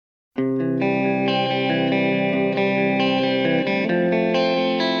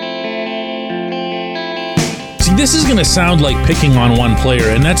this is going to sound like picking on one player,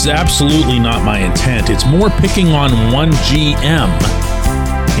 and that's absolutely not my intent. It's more picking on one GM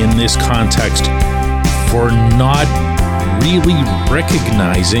in this context for not really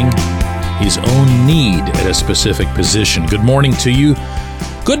recognizing his own need at a specific position. Good morning to you.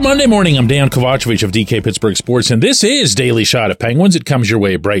 Good Monday morning. I'm Dan Kovacevic of DK Pittsburgh Sports, and this is Daily Shot of Penguins. It comes your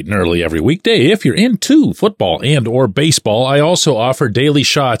way bright and early every weekday. If you're into football and or baseball, I also offer daily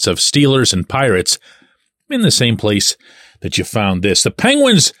shots of Steelers and Pirates in the same place that you found this. The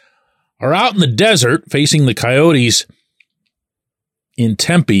Penguins are out in the desert facing the Coyotes in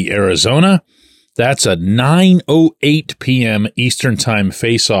Tempe, Arizona. That's a 9:08 p.m. Eastern Time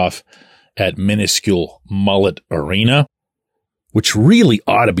face-off at minuscule Mullet Arena, which really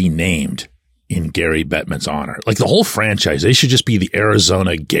ought to be named in Gary Bettman's honor. Like the whole franchise, they should just be the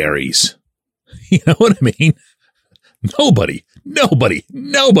Arizona Garys. You know what I mean? Nobody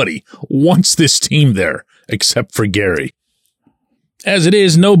wants this team there except for Gary. As it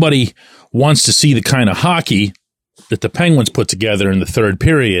is, nobody wants to see the kind of hockey that the Penguins put together in the third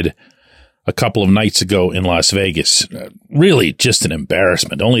period a couple of nights ago in Las Vegas. Really just an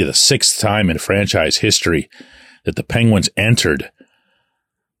embarrassment. Only the sixth time in franchise history that the Penguins entered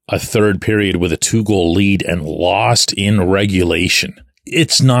a third period with a 2-goal lead and lost in regulation.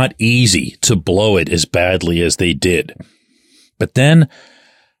 It's not easy to blow it as badly as they did. But then,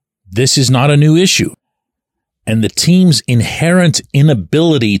 this is not a new issue. And the team's inherent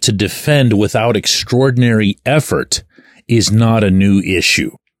inability to defend without extraordinary effort is not a new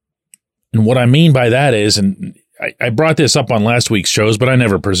issue. And what I mean by that is, and I brought this up on last week's shows, but I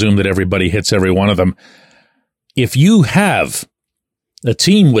never presume that everybody hits every one of them. If you have a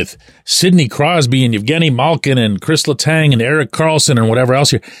team with Sidney Crosby and Evgeny Malkin and Chris Letang and Erik Karlsson and whatever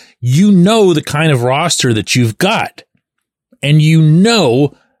else here, you know the kind of roster that you've got. And you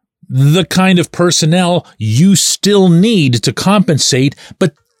know the kind of personnel you still need to compensate,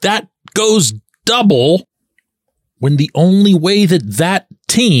 but that goes double when the only way that that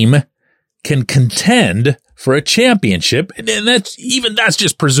team can contend for a championship, and that's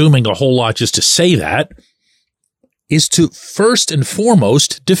just presuming a whole lot just to say that, is to first and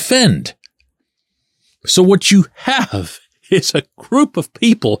foremost defend. So what you have is a group of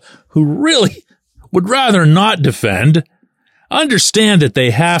people who really would rather not defend, understand that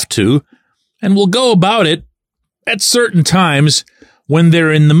they have to, and will go about it at certain times when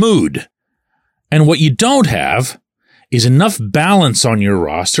they're in the mood. And what you don't have is enough balance on your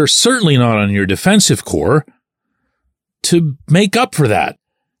roster, certainly not on your defensive core, to make up for that.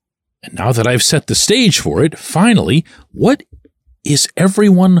 And now that I've set the stage for it, finally, what is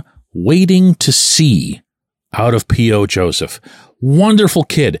everyone waiting to see out of P.O. Joseph? Wonderful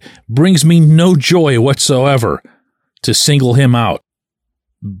kid, brings me no joy whatsoever to single him out.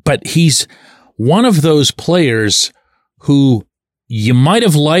 But he's one of those players who you might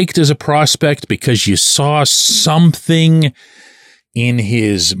have liked as a prospect because you saw something in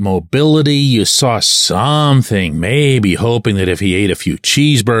his mobility. You saw something, maybe hoping that if he ate a few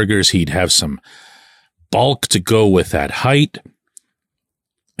cheeseburgers, he'd have some bulk to go with that height.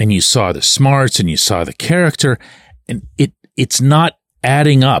 And you saw the smarts and you saw the character, and it's not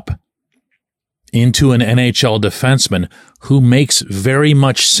adding up into an NHL defenseman who makes very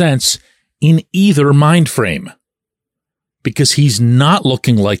much sense in either mind frame. Because he's not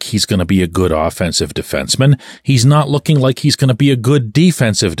looking like he's going to be a good offensive defenseman. He's not looking like he's going to be a good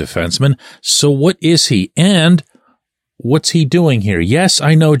defensive defenseman. So what is he? And what's he doing here? Yes,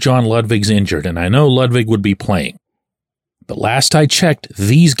 I know John Ludwig's injured, and I know Ludwig would be playing. But last I checked,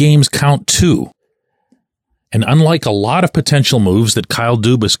 these games count too. And unlike a lot of potential moves that Kyle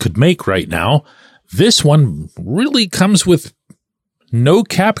Dubas could make right now, this one really comes with no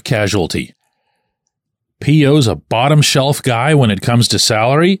cap casualty. P.O.'s a bottom shelf guy when it comes to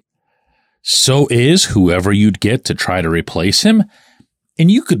salary. So is whoever you'd get to try to replace him. And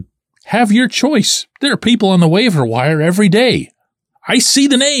you could have your choice. There are people on the waiver wire every day. I see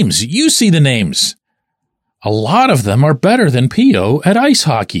the names. You see the names. A lot of them are better than P.O. at ice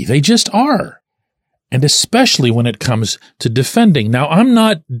hockey. They just are. And especially when it comes to defending. Now, I'm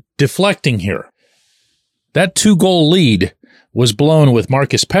not deflecting here. That 2-goal lead was blown with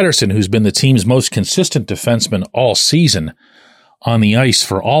Marcus Pettersson, who's been the team's most consistent defenseman all season, on the ice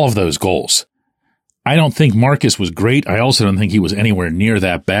for all of those goals. I don't think Marcus was great. I also don't think he was anywhere near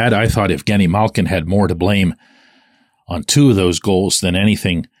that bad. I thought Evgeny Malkin had more to blame on 2 of those goals than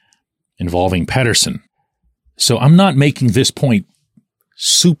anything involving Pettersson. So I'm not making this point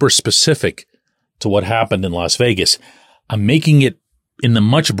super specific to what happened in Las Vegas. I'm making it in the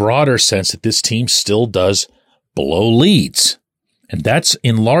much broader sense that this team still does blow leads. And that's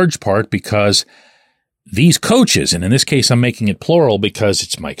in large part because these coaches, and in this case, I'm making it plural because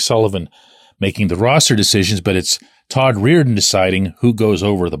it's Mike Sullivan making the roster decisions, but it's Todd Reirden deciding who goes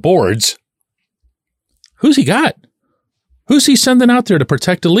over the boards. Who's he got? Who's he sending out there to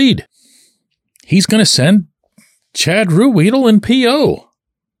protect a lead? He's going to send Chad Ruhwedel and P.O.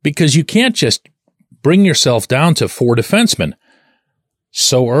 because you can't just bring yourself down to 4 defensemen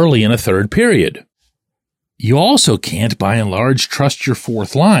so early in a third period. You also can't, by and large, trust your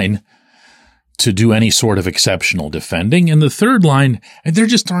fourth line to do any sort of exceptional defending. And the third line, there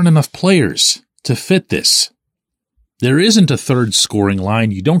just aren't enough players to fit this. There isn't a third scoring line.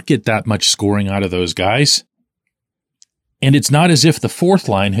 You don't get that much scoring out of those guys. And it's not as if the fourth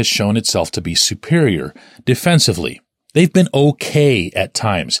line has shown itself to be superior defensively. They've been okay at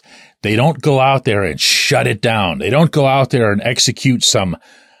times. They don't go out there and shut it down. They don't go out there and execute some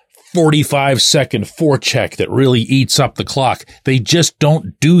 45-second forecheck that really eats up the clock. They just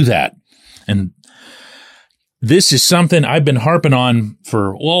don't do that. And this is something I've been harping on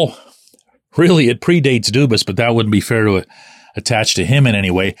for, well, really it predates Dubas, but that wouldn't be fair to attach to him in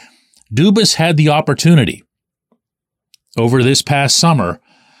any way. Dubas had the opportunity over this past summer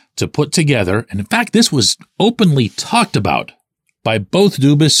to put together, and in fact, this was openly talked about by both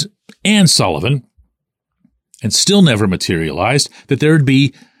Dubas and Sullivan, and still never materialized, that there would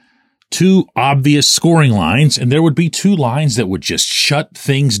be 2 obvious scoring lines, and there would be 2 lines that would just shut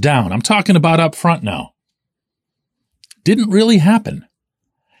things down. I'm talking about up front now. Didn't really happen.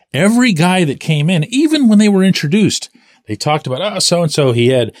 Every guy that came in, even when they were introduced, they talked about, so-and-so, he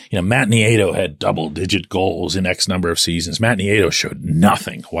had, Matt Nieto had double-digit goals in X number of seasons. Matt Nieto showed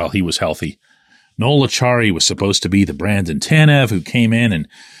nothing while he was healthy. Noel Acciari was supposed to be the Brandon Tanev who came in, and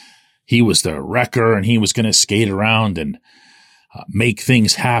he was the wrecker, and he was going to skate around and make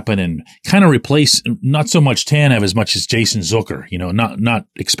things happen and kind of replace not so much Tanev as much as Jason Zucker, not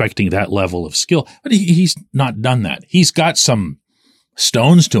expecting that level of skill. But he's not done that. He's got some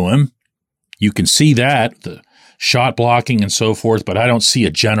stones to him. You can see that, the shot blocking and so forth, but I don't see a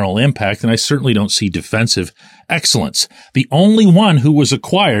general impact, and I certainly don't see defensive excellence. The only one who was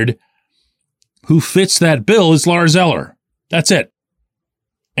acquired who fits that bill is Lars Eller. That's it.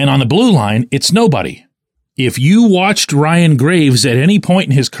 And on the blue line, it's nobody. If you watched Ryan Graves at any point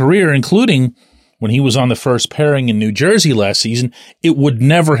in his career, including when he was on the first pairing in New Jersey last season, it would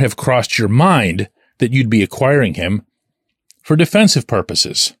never have crossed your mind that you'd be acquiring him for defensive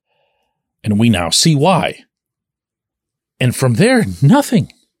purposes. And we now see why. And from there,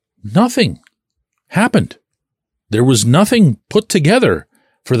 nothing happened. There was nothing put together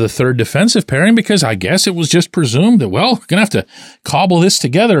for the third defensive pairing because I guess it was just presumed that, well, we're going to have to cobble this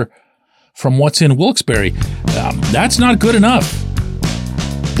together from what's in Wilkes-Barre. That's not good enough.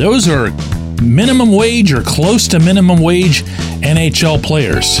 Those are minimum wage or close to minimum wage NHL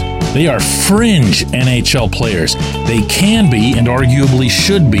players. They are fringe NHL players. They can be and arguably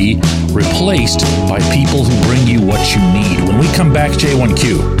should be replaced by people who bring you what you need. When we come back,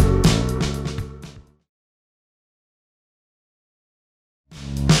 J1Q.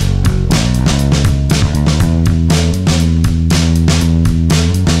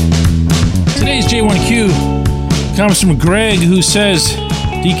 Today's J1Q comes from Greg, who says,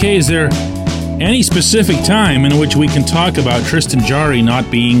 DK, is there any specific time in which we can talk about Tristan Jarry not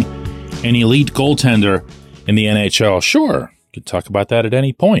being an elite goaltender in the NHL? Sure, we can talk about that at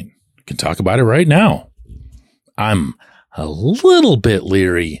any point. We can talk about it right now. I'm a little bit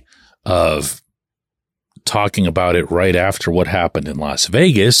leery of talking about it right after what happened in Las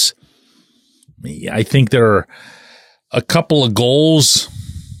Vegas. I think there are a couple of goals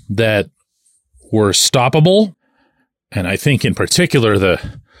that were stoppable, and I think in particular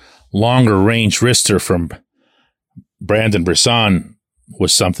the longer range wrister from Brandon Brisson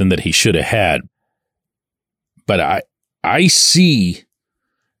was something that he should have had. But I see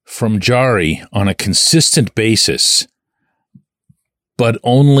from Jarry on a consistent basis, but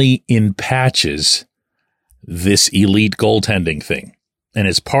only in patches, this elite goaltending thing. And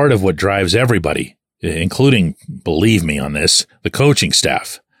it's part of what drives everybody, including, believe me on this, the coaching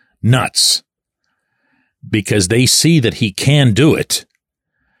staff, nuts. Because they see that he can do it.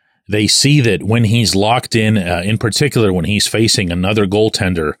 They see that when he's locked in particular, when he's facing another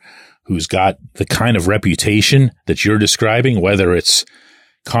goaltender who's got the kind of reputation that you're describing, whether it's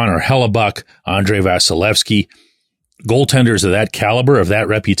Connor Hellebuck, Andrei Vasilevsky, goaltenders of that caliber, of that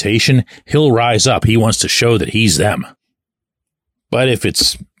reputation, he'll rise up. He wants to show that he's them. But if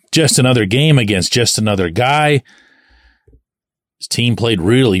it's just another game against just another guy, his team played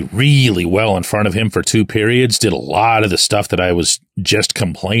really, really well in front of him for 2 periods, did a lot of the stuff that I was just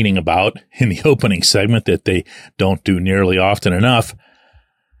complaining about in the opening segment that they don't do nearly often enough.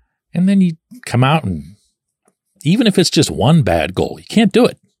 And then you come out and Even if it's just one bad goal, you can't do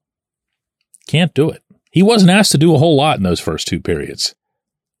it. Can't do it. He wasn't asked to do a whole lot in those first 2 periods.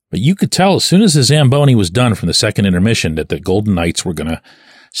 But you could tell as soon as the Zamboni was done from the second intermission that the Golden Knights were going to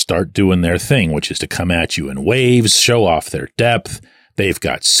start doing their thing, which is to come at you in waves, show off their depth. They've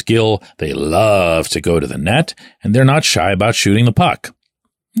got skill. They love to go to the net, and they're not shy about shooting the puck.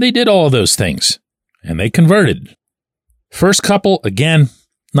 They did all of those things, and they converted. First couple, again,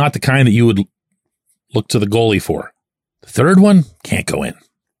 not the kind that you would look to the goalie for. The third one, can't go in.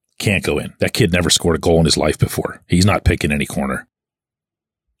 Can't go in. That kid never scored a goal in his life before. He's not picking any corner.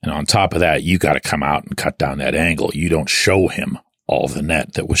 And on top of that, you got to come out and cut down that angle. You don't show him all of the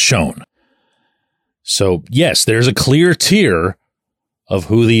net that was shown. So, yes, there's a clear tier of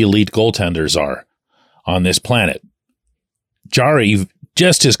who the elite goaltenders are on this planet. Jarry,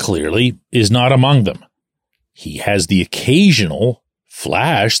 just as clearly, is not among them. He has the occasional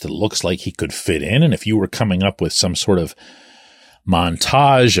flash that looks like he could fit in, and if you were coming up with some sort of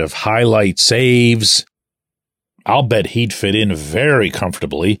montage of highlight saves, I'll bet he'd fit in very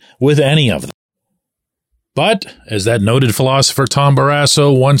comfortably with any of them. But, as that noted philosopher Tom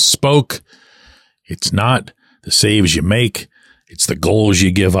Barrasso once spoke, it's not the saves you make, it's the goals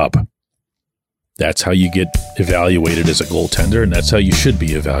you give up. That's how you get evaluated as a goaltender, and that's how you should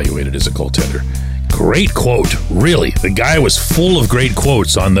be evaluated as a goaltender. Great quote, really. The guy was full of great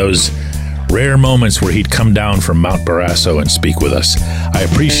quotes on those rare moments where he'd come down from Mount Barrasso and speak with us. I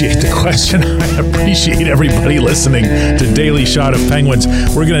appreciate the question. I appreciate everybody listening to Daily Shot of Penguins.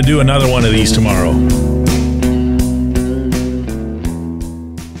 We're going to do another one of these tomorrow.